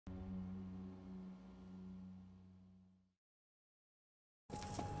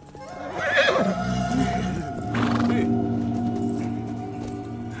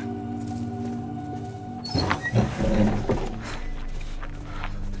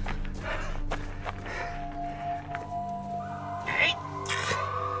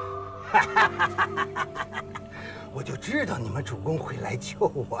我就知道你们主公会来救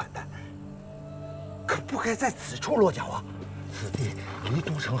我的，可不该在此处落脚啊！此地离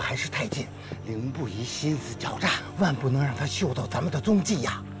都城还是太近，凌不疑心思狡诈，万不能让他嗅到咱们的踪迹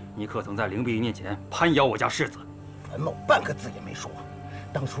呀！你可曾在凌不疑面前攀咬我家世子？樊某半个字也没说。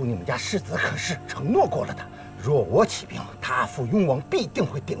当初你们家世子可是承诺过了的，若我起兵，他父雍王必定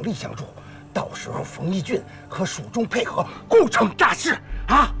会鼎力相助。到时候冯一俊和蜀中配合，共成大事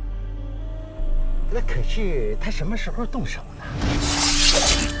啊！那可是他什么时候动手呢？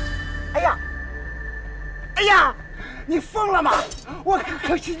哎呀，哎呀，你疯了吗？我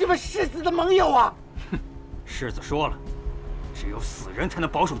可是你们世子的盟友啊！哼，世子说了，只有死人才能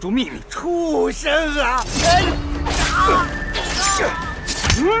保守住秘密。畜生啊！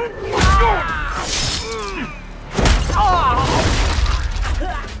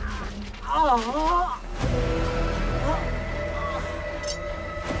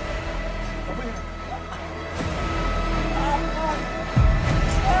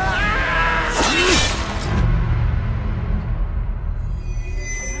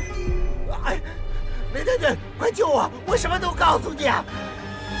对，快救我！我什么都告诉你啊！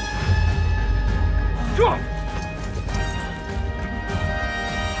这。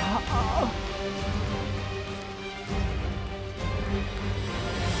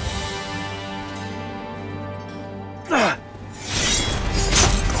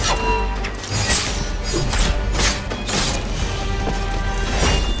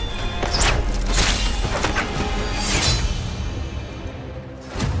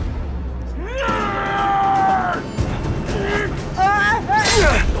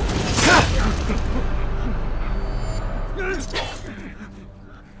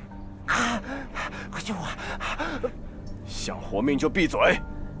想活命就闭嘴！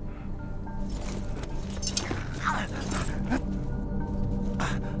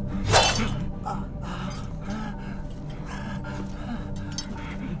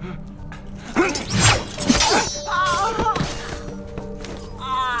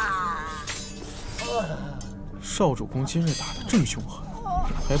少主公今日打得这么凶狠，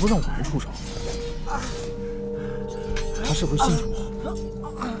还不让我们出手，他是不是心情不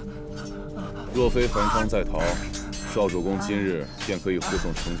好？若非反抗在逃，少主公今日便可以护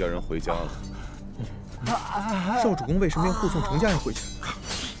送程家人回家了。少主公为什么要护送程家人回家？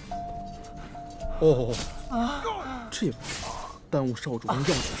哦，这也不行，耽误少主公要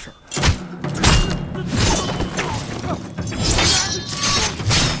紧事儿。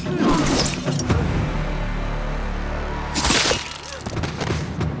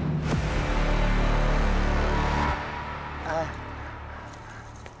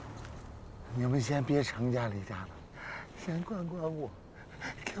你们先别成家立家了，先管管我，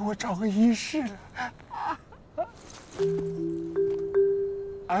给我找个仪式了。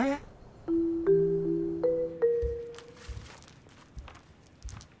哎，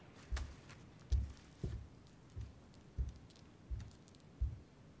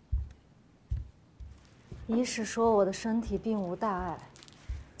医师说我的身体并无大碍，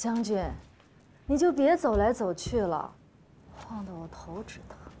将军，你就别走来走去了，晃得我头直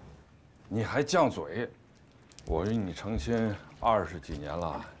疼。你还犟嘴！我与你成亲20几年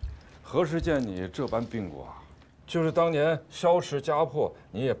了，何时见你这般病过？就是当年萧氏家破，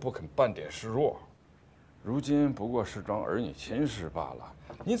你也不肯半点示弱。如今不过是桩儿女亲事罢了，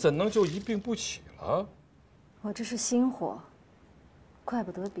你怎能就一病不起了？我这是心火，怪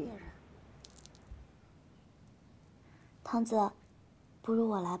不得别人。汤子，不如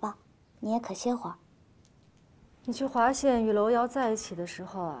我来吧，你也可歇会儿。你去华县与楼瑶在一起的时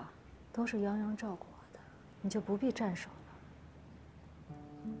候啊，都是泱泱照顾我的，你就不必站手了。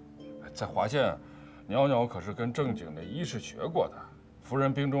在华县，袅袅可是跟正经的医师学过的。夫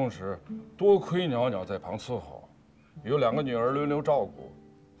人病重时，多亏袅袅在旁伺候，有2个女儿轮流照顾，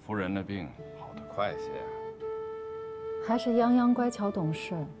夫人的病好得快些。还是泱泱乖巧懂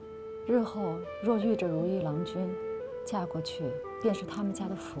事，日后若遇着如意郎君，嫁过去便是他们家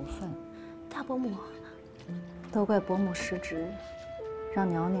的福分。大伯母，都怪伯母失职，让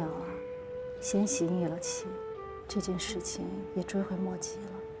袅袅啊先行逆了气，这件事情也追悔莫及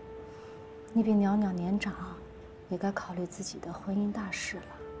了。你比袅袅年长，也该考虑自己的婚姻大事了。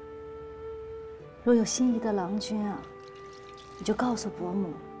若有心仪的郎君啊，你就告诉伯母，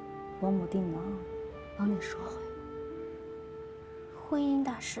伯母定能帮你说回。婚姻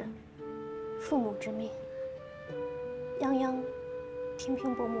大事，父母之命，泱泱听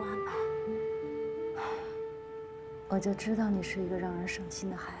凭伯母安排。我就知道你是一个让人省心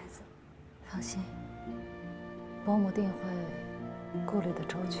的孩子，放心，伯母定会顾虑的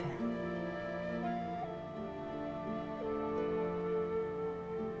周全。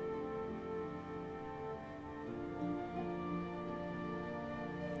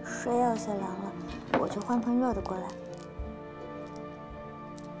水也有些凉了，我去换盆热的过来。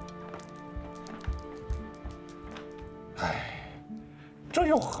哎，这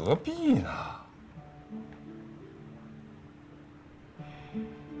又何必呢？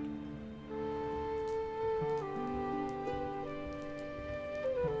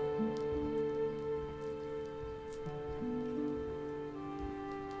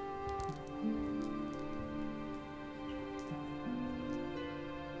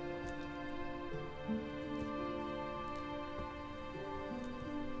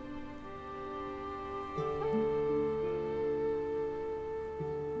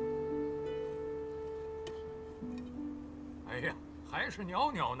还是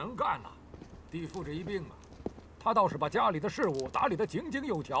袅袅能干呐，弟父这一病啊，他倒是把家里的事务打理得井井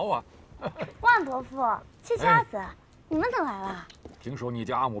有条啊。万伯父，七家子，你们怎么来了？听说你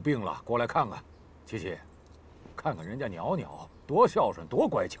家阿母病了，过来看看。七七，看看人家袅袅多孝顺，多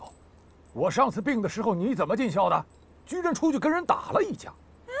乖巧。我上次病的时候，你怎么尽孝的？居然出去跟人打了一架。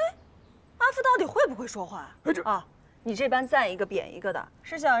哎，阿父到底会不会说话？哎，这啊，你这般赞一个贬一个的，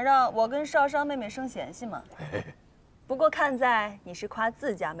是想让我跟少商妹妹生嫌隙吗？不过看在你是夸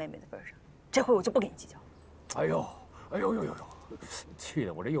自家妹妹的份上，这回我就不跟你计较。哎呦，哎呦呦呦呦，气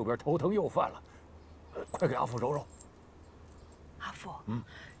得我这右边头疼又犯了，快给阿父揉揉。阿父，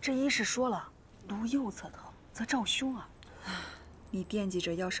这医师说了，颅右侧疼则照胸啊。你惦记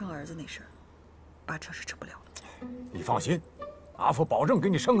着要生儿子那事儿，八成是成不了了。你放心，阿父保证给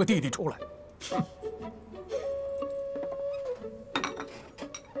你生个弟弟出来。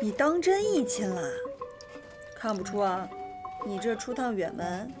你当真义亲了？看不出啊，你这出趟远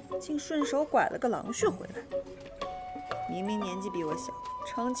门，竟顺手拐了个郎婿回来。明明年纪比我小，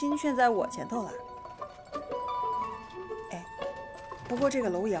成亲却在我前头了。哎，不过这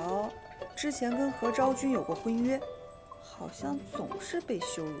个楼瑶之前跟何昭君有过婚约，好像总是被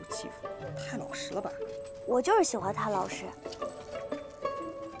羞辱欺负，太老实了吧？我就是喜欢他老实。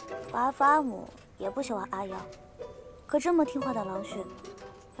我阿父阿母也不喜欢阿瑶，可这么听话的郎婿，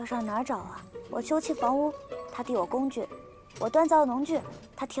要上哪儿找啊？我修葺房屋，他替我工具；我锻造农具，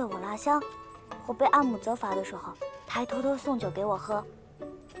他替我拉香；我被阿母责罚的时候，他还偷偷送酒给我喝。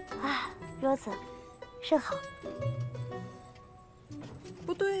唉，如此，甚好。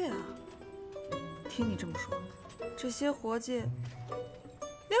不对呀，听你这么说，这些活计，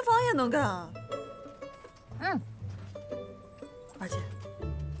连房也能干啊？而且，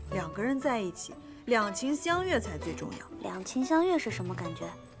两个人在一起，两情相悦才最重要。两情相悦是什么感觉？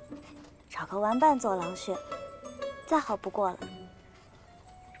找个玩伴做郎婿，再好不过了。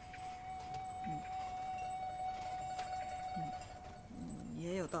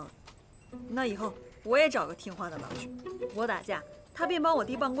也有道理。那以后我也找个听话的郎婿，我打架，他便帮我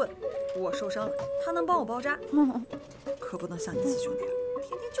提棒棍；我受伤了，他能帮我包扎。可不能像你四兄弟，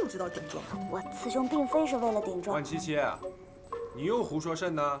天天就知道顶撞。我四兄并非是为了顶撞。万七七，你又胡说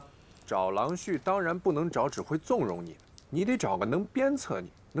甚呢？找郎婿当然不能找只会纵容你的，你得找个能鞭策你、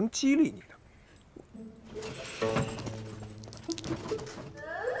能激励你的。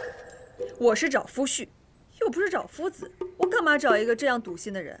我是找夫婿，又不是找夫子，我干嘛找一个这样笃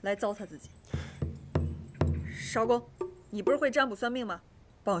信的人来糟蹋自己？少公，你不是会占卜算命吗？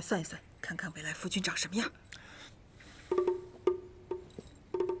帮我算一算，看看未来夫君长什么样。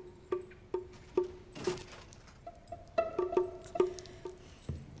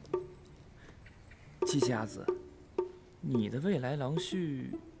七家子，你的未来郎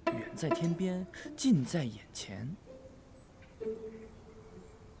婿远在天边，近在眼前。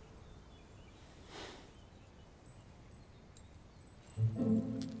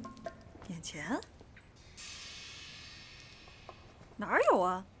眼前？哪儿有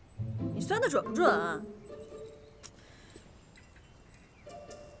啊？你算的准不准啊？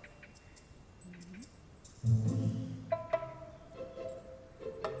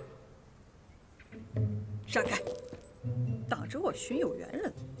让开！挡着我寻有缘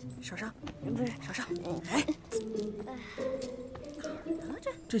人，少商，不是少商，哎，哪儿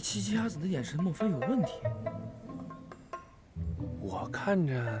呢？这七家子的眼神莫非有问题？我看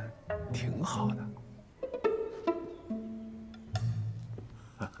着挺好的。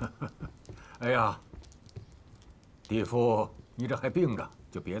哎呀，弟夫，你这还病着，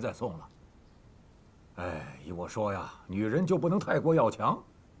就别再送了。哎，依我说呀，女人就不能太过要强。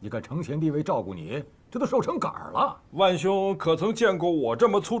你看承贤弟为照顾你，这都瘦成杆儿了。万兄可曾见过我这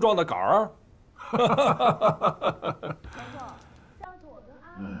么粗壮的杆儿？上次我跟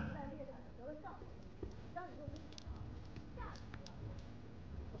阿母在猎场上得了上风，让你用你体操，吓死了。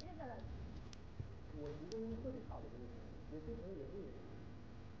现在来，我一个人最好的东西，也非常有利。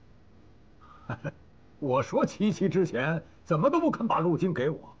我说七七之前怎么都不肯把路径给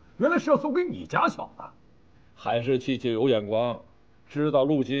我，原来是要送给你家小子。还是七七有眼光，知道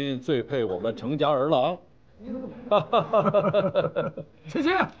陆金最配我们程家儿郎。七七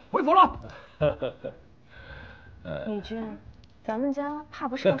回府了。李军，咱们家怕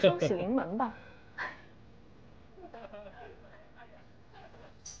不是要双喜临门吧？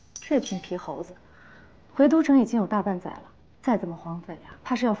这群皮猴子，回都城已经有大半载了，再这么荒废啊，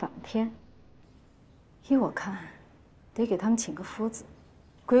怕是要反了天。依我看，得给他们请个夫子，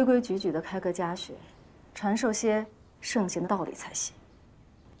规规矩矩的开个家学，传授些圣贤的道理才行。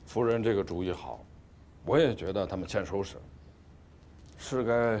夫人这个主意好，我也觉得他们欠收拾，是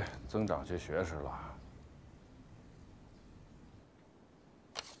该增长些学识了。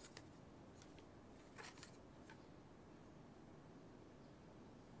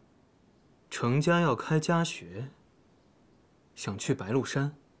程家要开家学，想去白鹿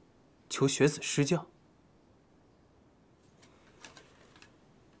山求学子施教。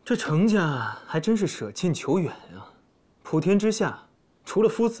这程家还真是舍近求远啊！普天之下，除了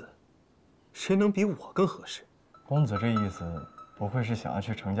夫子，谁能比我更合适？公子这意思，不会是想要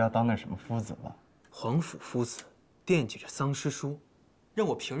去程家当那什么夫子吧？皇甫夫子惦记着丧师叔，让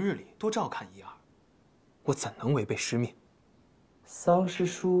我平日里多照看一二，我怎能违背师命？丧师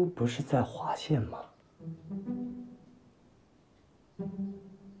叔不是在华县吗？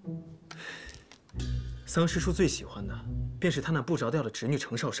丧师叔最喜欢的便是他那不着调的侄女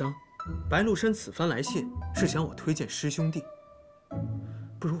程少商。白鹿山此番来信是想我推荐师兄弟，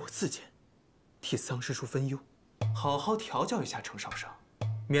不如我自荐，替丧师叔分忧，好好调教一下程少商，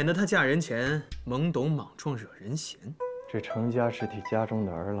免得她嫁人前懵懂莽撞惹人嫌。这程家是替家中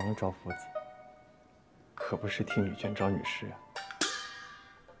的儿郎招夫子，可不是替女眷招女婿啊。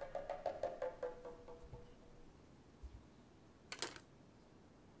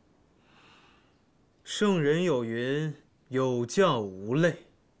圣人有云：“有教无类。”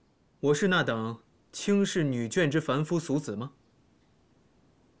我是那等轻视女眷之凡夫俗子吗？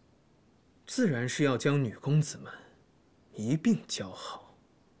自然是要将女公子们一并教好。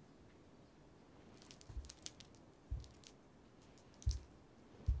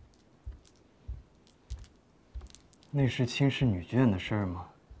那是轻视女眷的事儿吗？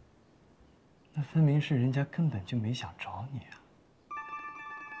那分明是人家根本就没想找你啊！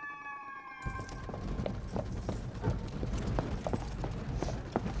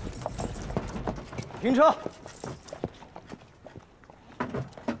停车！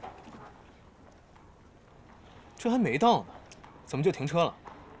这还没到呢，怎么就停车了？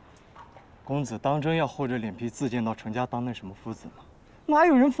公子当真要厚着脸皮自荐到程家当那什么夫子吗？哪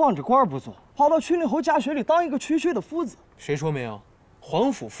有人放着官不做，跑到屈令侯家学里当一个区区的夫子？谁说没有？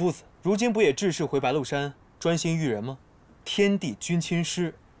皇甫夫子如今不也致仕回白鹿山，专心育人吗？天地君亲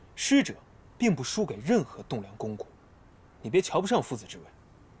师，师者并不输给任何栋梁公谷。你别瞧不上夫子之位，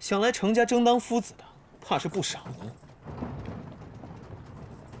想来程家争当夫子的，怕是不少呢。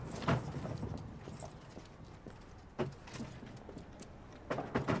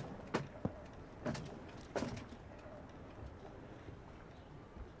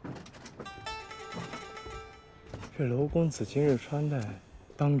这娄公子今日穿戴，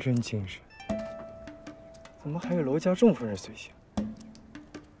当真精神。怎么还有娄家众夫人随行？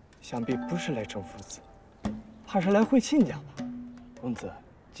想必不是来征夫子，怕是来会亲家吧？公子，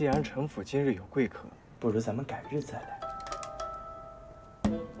既然程府今日有贵客，不如咱们改日再来。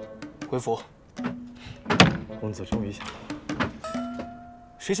回府。公子终于想通了。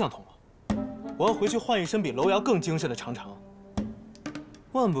谁想通了？我要回去换一身比楼瑶更精神的长裳，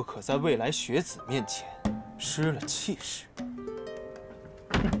万不可在未来学子面前失了气势。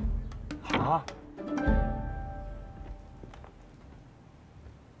好。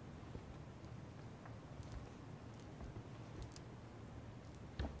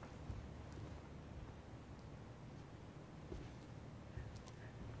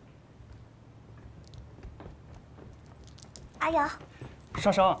阿瑶，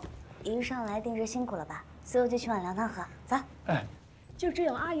少商，一日上来定制辛苦了吧？随我就去碗凉汤喝，走。哎，就只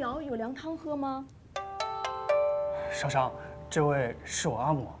有阿瑶有凉汤喝吗？少商，这位是我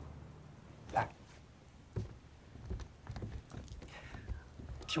阿母。来，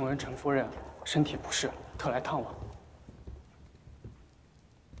听闻陈夫人身体不适，特来探望。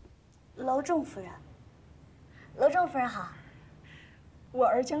娄正夫人，娄正夫人好。我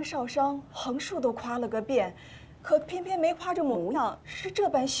儿将少商横竖都夸了个遍。可偏偏没夸这模样是这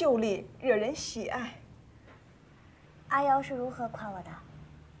般秀丽，惹人喜爱。阿瑶是如何夸我的？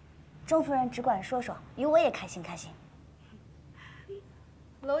钟夫人只管说说，与我也开心开心。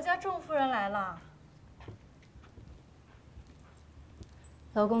娄家钟夫人来了。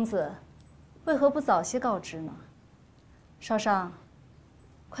娄公子，为何不早些告知呢？少商，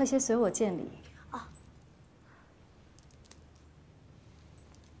快些随我见礼。啊。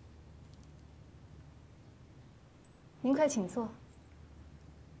您快请坐。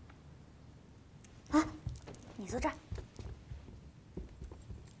啊，你坐这儿。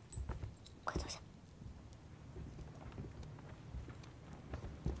快坐下。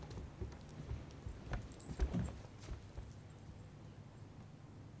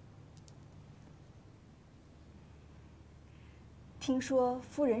听说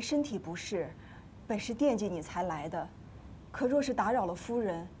夫人身体不适，本是惦记你才来的，可若是打扰了夫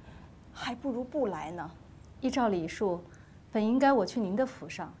人，还不如不来呢。依照礼数，本应该我去您的府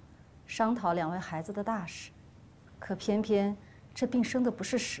上，商讨2位孩子的大事，可偏偏这病生的不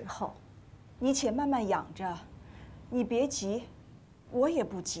是时候。你且慢慢养着，你别急，我也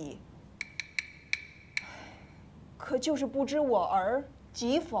不急。可就是不知我儿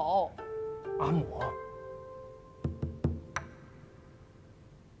急否？阿母。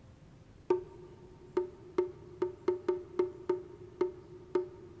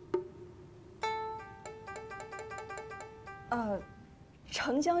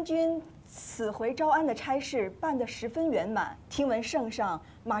 程将军此回招安的差事办得十分圆满，听闻圣上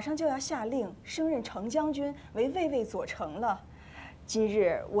马上就要下令升任程将军为卫尉左丞了。今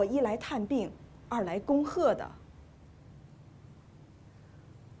日我一来探病，二来恭贺的。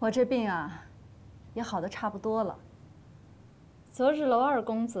我这病啊，也好得差不多了。昨日娄二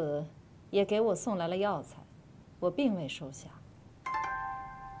公子也给我送来了药材，我并未收下。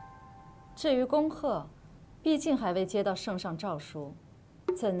至于恭贺，毕竟还未接到圣上诏书。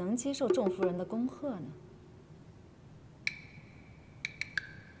 怎能接受众夫人的恭贺呢？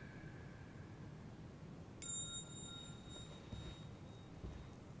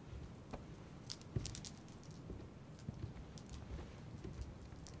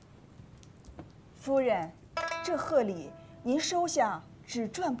夫人，这贺礼您收下，只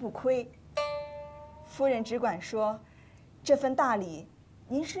赚不亏。夫人只管说，这份大礼，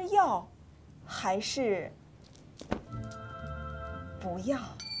您是要，还是？ 不要。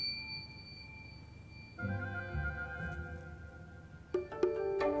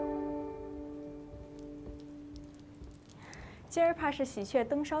今儿怕是喜鹊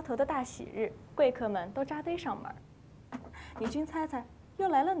登梢头的大喜日，贵客们都扎堆上门。你君猜猜，又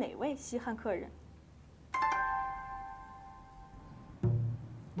来了哪位稀罕客人？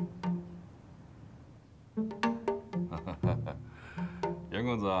严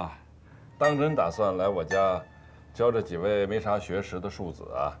公子，当真打算来我家？ 教这几位没啥学识的庶子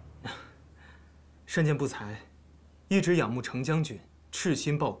啊！善见不才，一直仰慕程将军，赤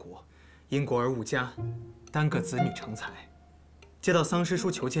心报国，因国而误家，耽搁子女成才。接到丧尸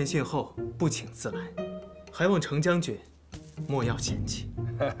书求见信后，不请自来，还望程将军莫要嫌弃。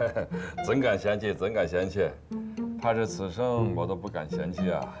怎敢嫌弃？怎敢嫌弃？怕是此生我都不敢嫌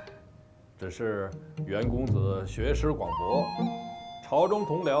弃啊！只是袁公子学识广博，朝中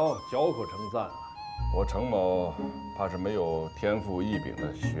同僚交口称赞啊。 我程某怕是没有天赋异禀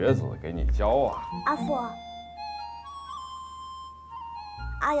的学子给你教啊！阿父，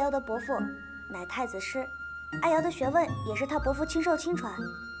阿瑶的伯父乃太子师，阿瑶的学问也是他伯父亲授亲传。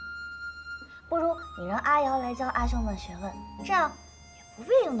不如你让阿瑶来教阿兄们学问，这样也不必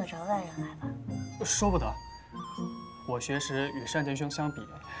用得着外人来吧？说不得，我学识与单剑兄相比，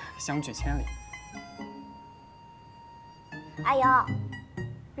相距千里。阿瑶。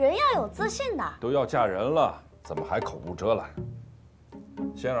 人要有自信的，都要嫁人了，怎么还口无遮拦？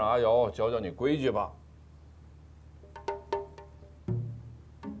先让阿瑶教教你规矩吧。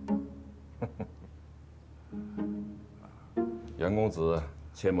袁公子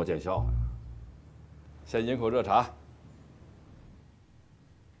切莫见笑，先饮口热茶。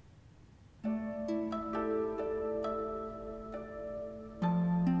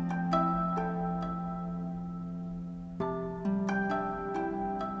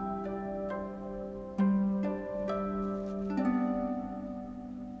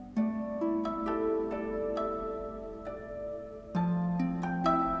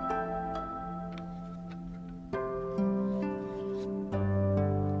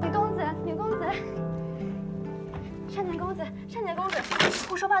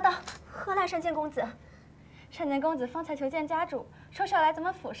单剑公子，单剑公子方才求见家主，说是要来咱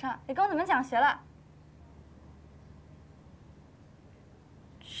们府上给公子们讲学了。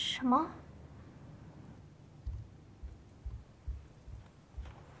什么？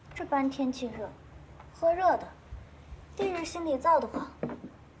这般天气热，喝热的，地日心里燥得慌。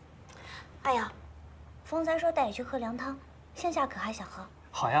哎呀，方才说带你去喝凉汤，现下可还想喝？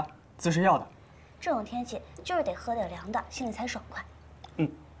好呀，自是要的。这种天气就是得喝点凉的，心里才爽快。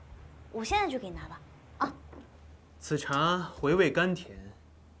嗯。 我现在就给你拿吧，啊！此茶回味甘甜，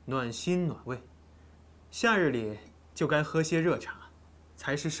暖心暖胃。夏日里就该喝些热茶，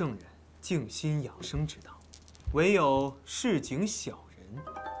才是圣人静心养生之道。唯有市井小人，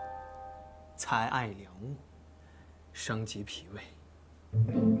才爱良物，伤及脾胃。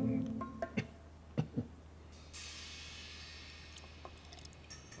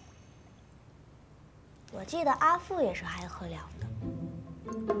我记得阿父也是爱喝凉的。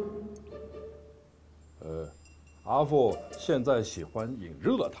阿父现在喜欢饮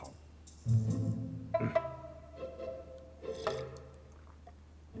热汤。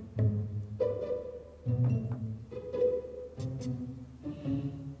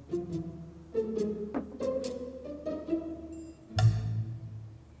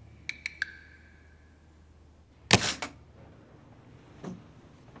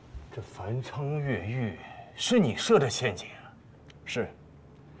这繁昌越狱是你设的陷阱啊？是，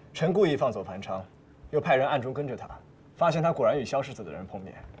臣故意放走繁昌，又派人暗中跟着他，发现他果然与萧世子的人碰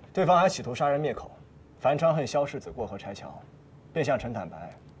面，对方还企图杀人灭口。繁昌恨萧世子过河拆桥，便向臣坦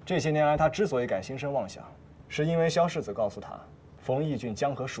白，这些年来他之所以敢心生妄想，是因为萧世子告诉他，冯义俊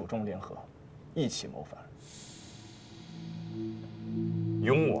将和蜀中联合，一起谋反。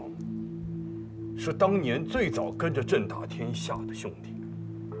雍王是当年最早跟着朕打天下的兄弟，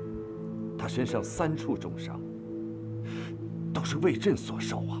他身上3处重伤，都是为朕所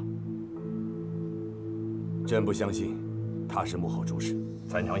受啊！朕不相信他是幕后主使。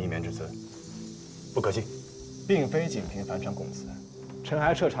繁昌一面之词，不可信，并非仅凭繁昌供词。臣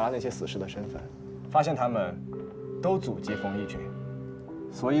还彻查了那些死士的身份，发现他们都祖籍冯义俊，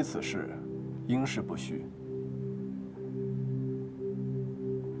所以此事应是不虚。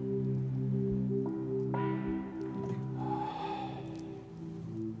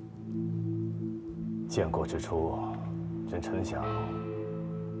建国之初，臣想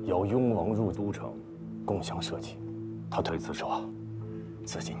邀雍王入都城，共享社稷。他对此说，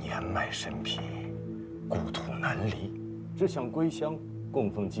自己年迈身疲，故土难离，只想归乡供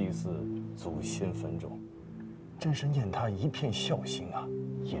奉祭祀祖先坟冢。朕是念他一片孝心啊，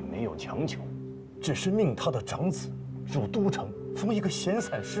也没有强求，只是命他的长子入都城，封一个闲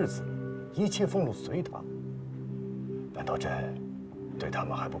散世子，一切俸禄随他。难道朕对他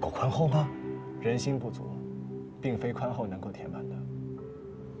们还不够宽厚吗？人心不足，并非宽厚能够填满的。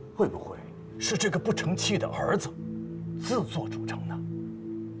会不会是这个不成器的儿子自作主张呢？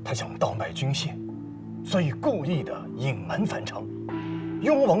他想倒卖军械，所以故意的隐瞒繁昌。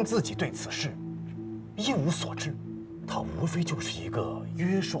雍王自己对此事一无所知，他无非就是一个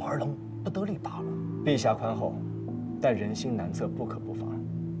约束儿郎不得力罢了。陛下宽厚，但人心难测，不可不防。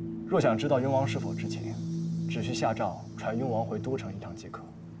若想知道雍王是否知情，只需下诏传雍王回都城一趟即可。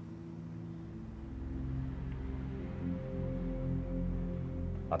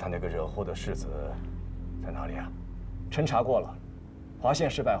他那个惹祸的世子在哪里啊？臣查过了，华县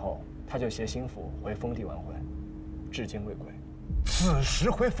失败后，他就携心腹回封地完婚，至今未归。此时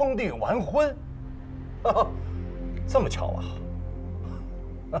回封地完婚？这么巧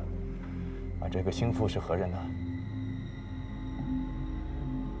啊！这个心腹是何人呢？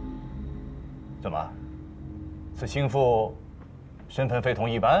怎么，此心腹身份非同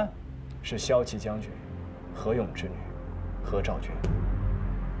一般？是骁骑将军何勇之女何兆君。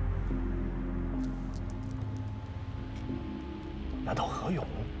难道何勇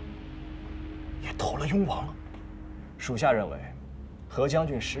也投了雍王？属下认为，何将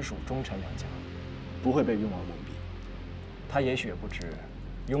军实属忠臣良将，不会被雍王蒙蔽。他也许也不知，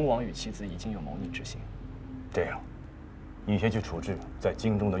雍王与妻子已经有谋逆之心。这样，你先去处置在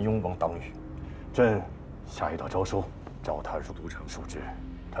京中的雍王党羽，朕下一道诏书，召他入都城述职。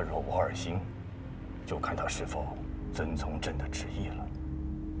他若无二心，就看他是否遵从朕的旨意了。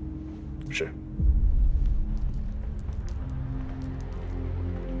是。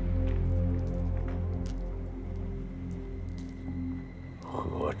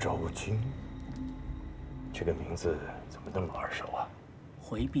何昭君，这个名字怎么那么耳熟啊？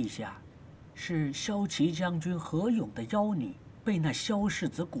回陛下，是骁骑将军何勇的妖女，被那萧世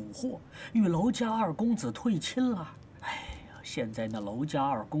子蛊惑，与娄家二公子退亲了。哎呀，现在那娄家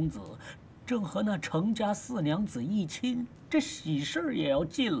二公子正和那程家四娘子议亲，这喜事也要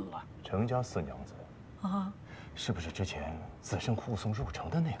尽了。程家四娘子啊，是不是之前自身护送入城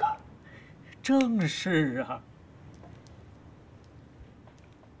的那个？正是啊。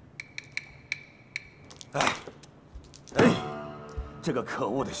这个可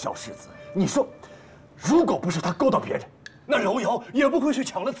恶的萧世子！你说，如果不是他勾搭别人，那娄瑶也不会去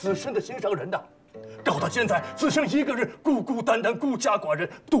抢了子申的心上人的。搞到现在，子申一个人孤孤单单、孤家寡人，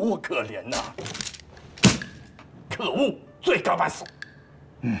多可怜呐！可恶，罪该万死！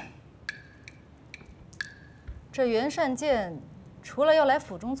这袁善剑除了要来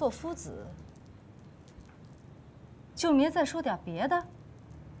府中做夫子，就没再说点别的？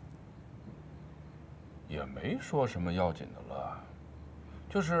也没说什么要紧的了，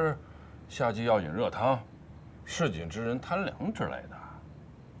就是夏季要饮热汤，市井之人贪凉之类的。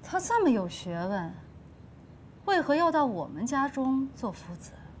他这么有学问，为何要到我们家中做夫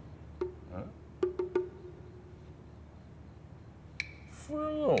子？夫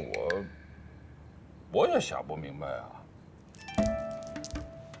人问我也想不明白啊。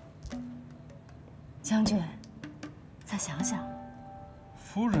将军，再想想。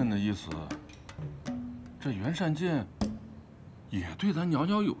夫人的意思，这袁善剑也对咱袅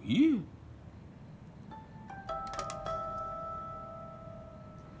袅有意。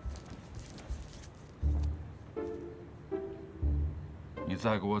你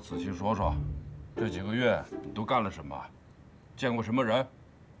再给我仔细说说，这几个月你都干了什么？见过什么人？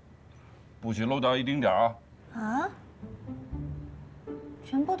不许漏掉一丁点儿啊！啊？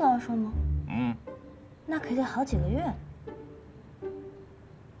全部都要说吗？嗯。那可得好几个月。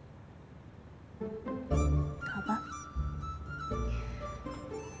好吧。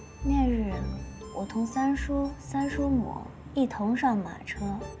那日，我同三叔、三叔母一同上马车。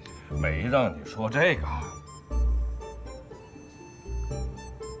没让你说这个。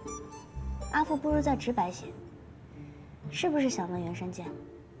阿父不如再直白些，是不是想问袁山剑？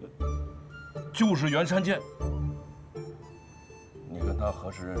就是袁山剑。你跟他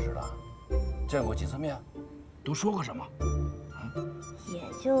何时认识的？见过几次面？都说过什么？也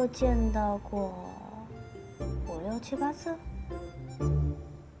就见到过5、6、7、8次。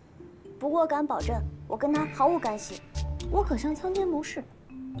不过敢保证，我跟他毫无干系，我可像苍天谋士。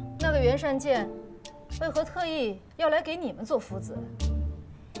那个袁善剑，为何特意要来给你们做夫子？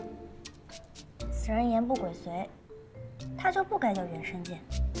此人言不轨随，他就不该叫袁善剑，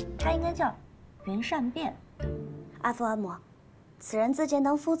他应该叫袁善变。阿父阿母，此人自荐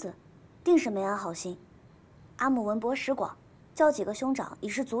当夫子，定是没安好心。阿母文博识广，教几个兄长已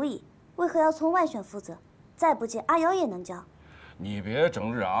是足矣，为何要从外选夫子？再不济，阿瑶也能教。你别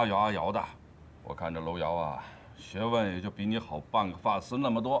整日阿瑶阿瑶的，我看这楼瑶啊，学问也就比你好半个发丝那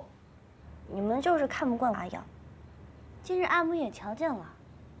么多。你们就是看不惯阿瑶。今日阿母也瞧见了，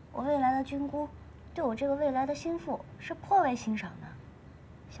我未来的君姑对我这个未来的心腹是颇为欣赏的，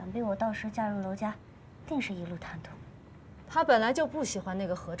想必我到时嫁入楼家，定是一路坦途。他本来就不喜欢那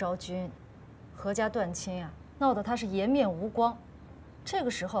个何昭君，何家断亲啊，闹得他是颜面无光。这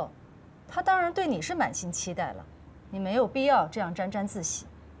个时候，他当然对你是满心期待了，你没有必要这样沾沾自喜。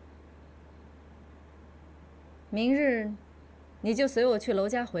明日，你就随我去楼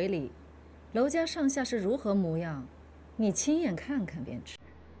家回礼，楼家上下是如何模样，你亲眼看看便知。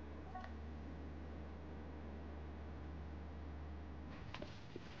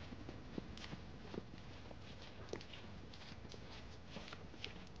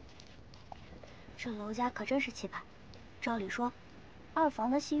这楼家可真是气派。照理说，2房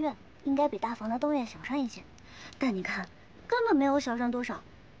的西院应该比大房的东院小上一些，但你看，根本没有小上多少。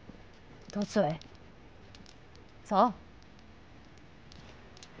多嘴。走。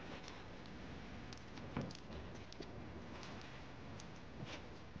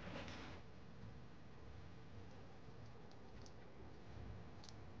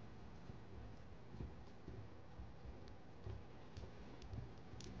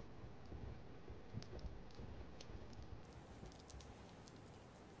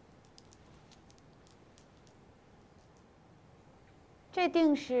这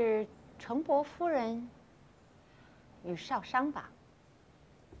定是程伯夫人与少商吧？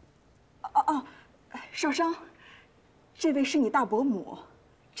哦，少商，这位是你大伯母，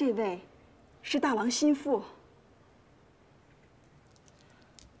这位是大郎心腹。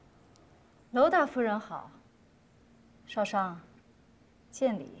娄大夫人好，少商，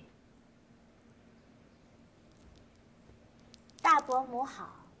见礼。大伯母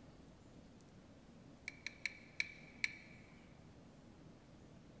好。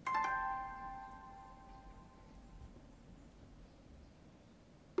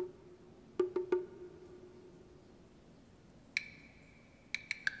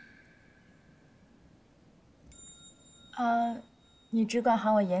你只管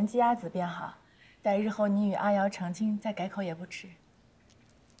喊我严姬阿紫便好，待日后你与阿瑶成亲，再改口也不迟。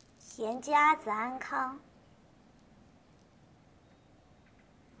严姬阿紫安康。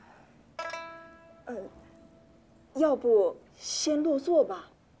要不先落座吧。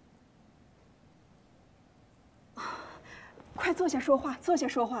快坐下说话，坐下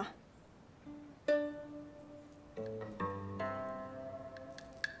说话。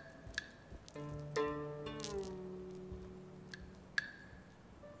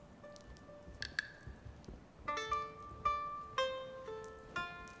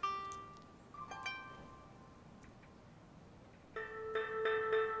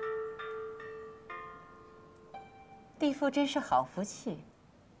地父真是好福气，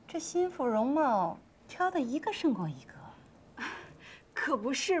这心腹容貌挑的一个胜过一个。可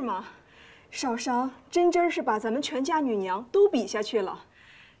不是嘛，少商真是把咱们全家女娘都比下去了，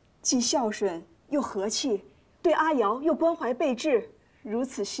既孝顺又和气，对阿瑶又关怀备至，如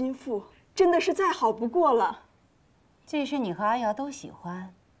此心腹真的是再好不过了。既是你和阿瑶都喜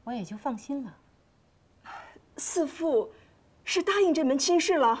欢，我也就放心了。四父是答应这门亲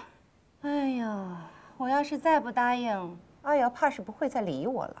事了。哎呀，我要是再不答应，阿瑶怕是不会再理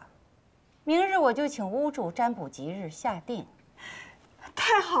我了。明日我就请巫主占卜吉日下定。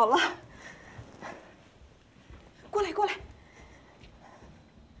太好了！过来，过来。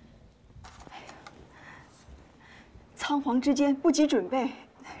仓皇之间不及准备，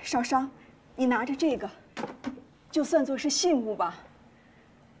少商，你拿着这个，就算作是信物吧。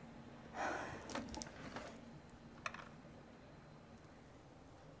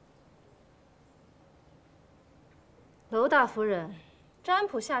娄大夫人，占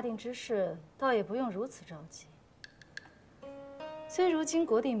卜下定之事，倒也不用如此着急。虽如今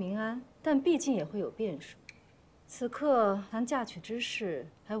国定民安，但毕竟也会有变数。此刻谈嫁娶之事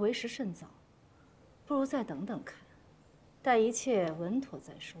还为时甚早，不如再等等看，待一切稳妥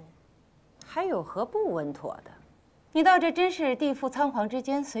再说。还有何不稳妥的？你倒这真是地父仓皇之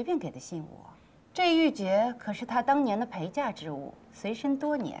间随便给的信物。这玉珏可是他当年的陪嫁之物，随身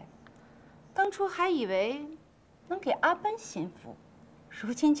多年。当初还以为能给阿奔心腹，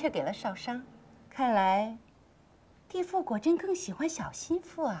如今却给了少商。看来地父果真更喜欢小心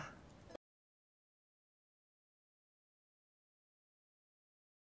腹啊。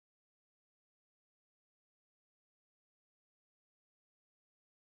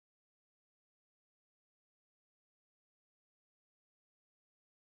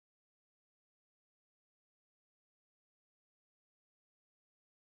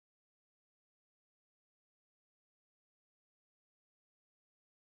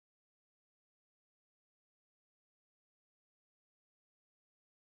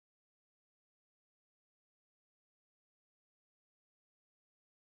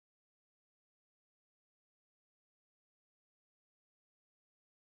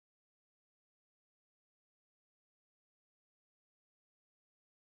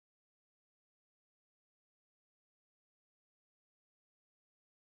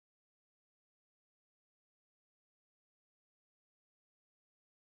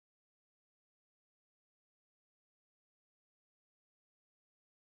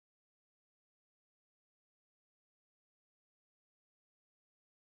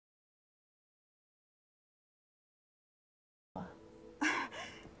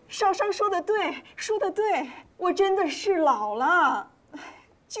少商说的对，说的对，我真的是老了，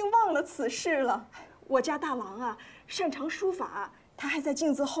竟忘了此事了。我家大郎啊，擅长书法，他还在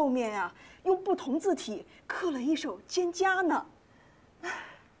镜子后面呀，用不同字体刻了一首《蒹葭》呢。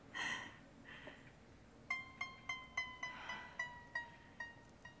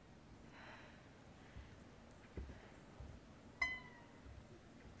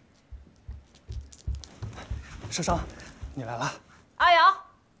少商，你来了。阿瑶，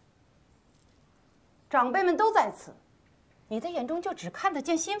长辈们都在此，你的眼中就只看得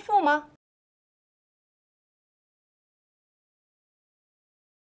见心腹吗？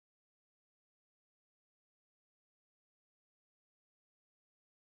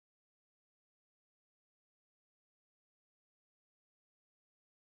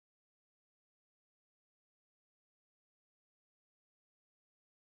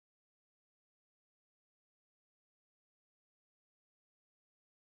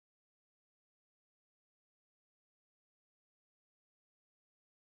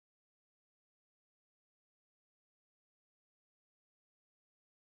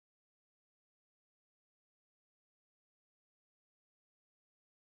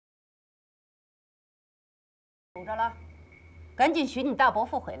堵着了，赶紧寻你大伯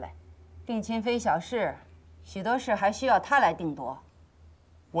父回来。定亲非小事，许多事还需要他来定夺。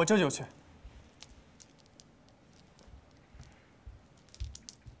我这就去。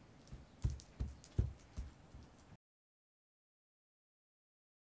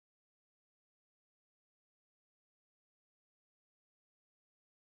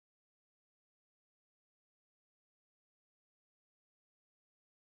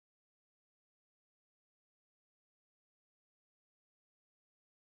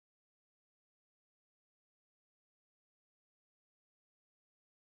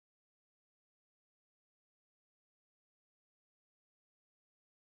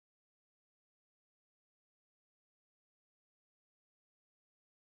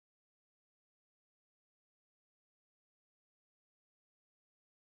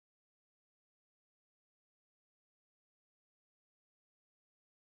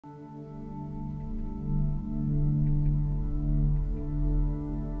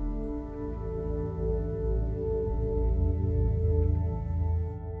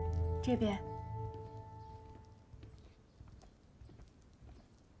这边。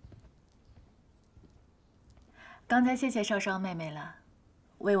刚才谢谢少商妹妹了，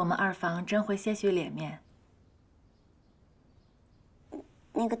为我们二房争回些许脸面。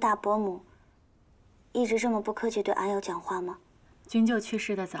那个大伯母，一直这么不客气对阿瑶讲话吗？君舅去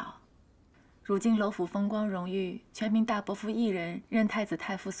世的早，如今楼府风光荣誉全凭大伯父一人任太子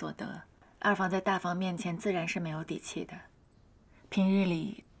太傅所得，二房在大房面前自然是没有底气的。平日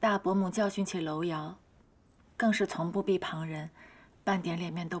里大伯母教训起楼瑶，更是从不避旁人，半点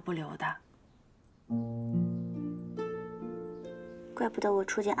脸面都不留的。怪不得我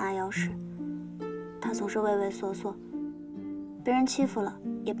初见阿瑶时，她总是畏畏缩缩，被人欺负了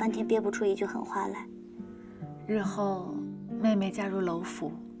也半天憋不出一句狠话来。日后妹妹嫁入楼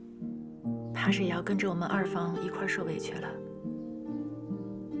府，怕是也要跟着我们二房一块受委屈了。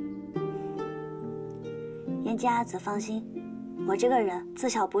严家阿紫放心，我这个人自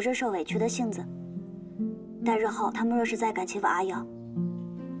小不是受委屈的性子。待日后他们若是再敢欺负阿瑶，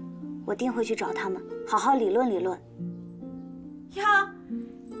我定会去找他们，好好理论理论。呀，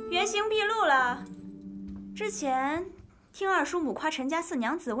原形毕露了。之前听二叔母夸陈家四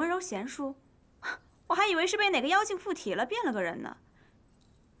娘子温柔贤淑，我还以为是被哪个妖精附体了，变了个人呢。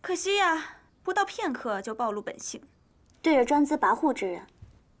可惜呀，不到片刻就暴露本性。对着专资跋扈之人，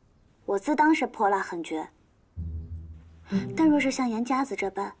我自当是泼辣狠绝。但若是像严家子这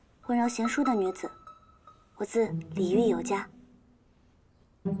般温柔贤淑的女子，我自礼遇有加。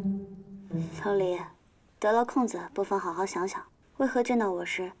老李，得了空子，不妨好好想想，为何见到我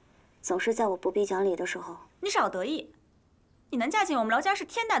时，总是在我不必讲理的时候？你少得意，你能嫁进我们劳家是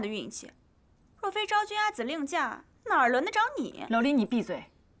天大的运气。若非昭君阿紫另嫁，哪儿轮得着你？老李，你闭嘴！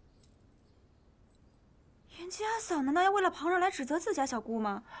严家嫂难道要为了旁人来指责自家小姑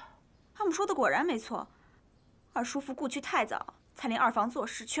吗？阿母说的果然没错，二叔父故去太早，才令二房做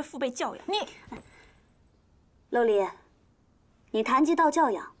事却父辈教养。你，楼李，你谈及到教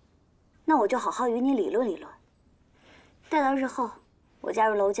养，那我就好好与你理论理论。待到日后我加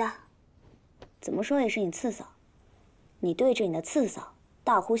入楼家，怎么说也是你次嫂，你对着你的次嫂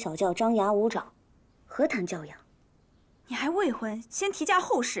大呼小叫、张牙舞爪，何谈教养？你还未婚，先提嫁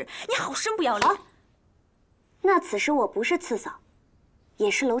后事，你好生不要脸！那此时我不是次嫂，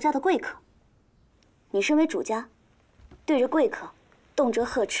也是楼家的贵客。你身为主家，对着贵客，动辄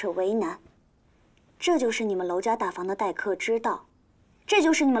呵斥为难，这就是你们楼家大房的待客之道，这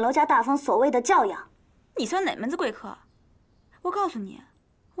就是你们楼家大房所谓的教养。你算哪门子贵客？我告诉你，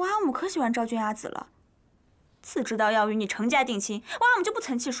我阿母可喜欢昭君阿紫了。自知道要与你成家定亲，我阿母就不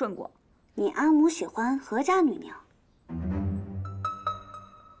曾气顺过。你阿母喜欢何家女娘，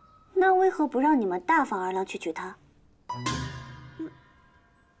那为何不让你们大房儿郎去娶她？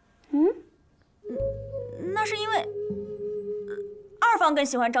那是因为二房更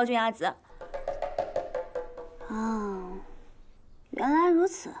喜欢昭君阿紫。哦，原来如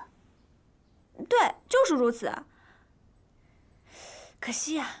此。对，就是如此。可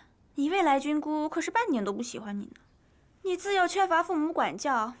惜呀，你未来君姑可是半点都不喜欢你呢。你自幼缺乏父母管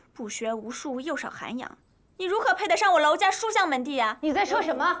教，不学无术，又少涵养，你如何配得上我楼家书香门第呀？你在说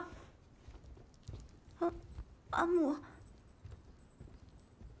什么？阿母，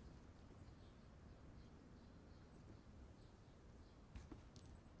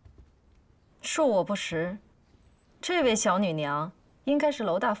恕我不识，这位小女娘应该是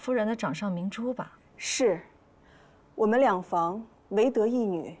楼大夫人的掌上明珠吧？是，我们两房唯得一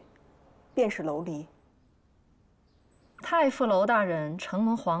女，便是楼离。太傅楼大人承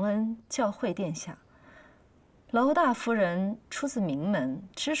蒙皇恩教诲殿下，楼大夫人出自名门，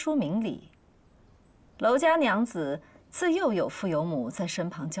知书明理。楼家娘子自幼有父有母在身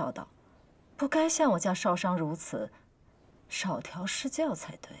旁教导，不该像我家少商如此，少调失教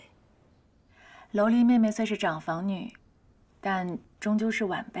才对。楼离妹妹虽是长房女，但终究是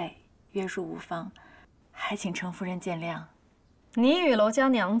晚辈，约束无方，还请程夫人见谅。你与楼家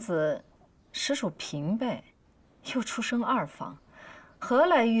娘子实属平辈，又出生二房，何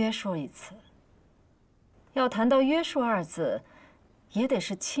来约束一词？要谈到约束二字，也得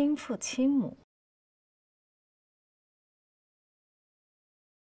是亲父亲母。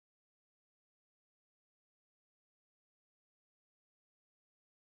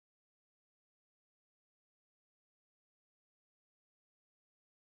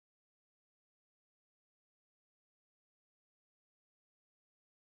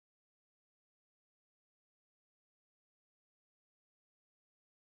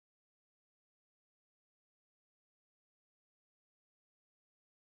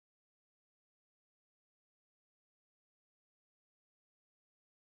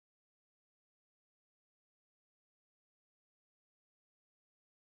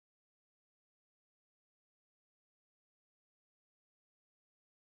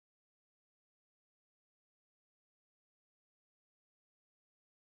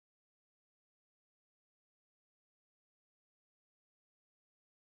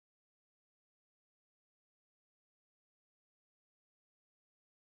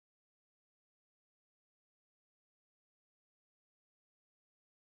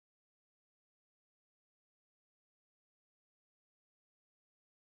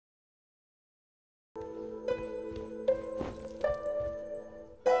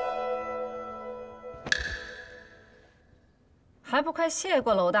还不快谢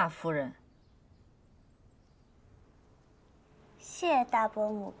过娄大夫人？谢大伯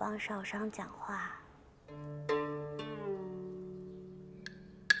母帮少商讲话。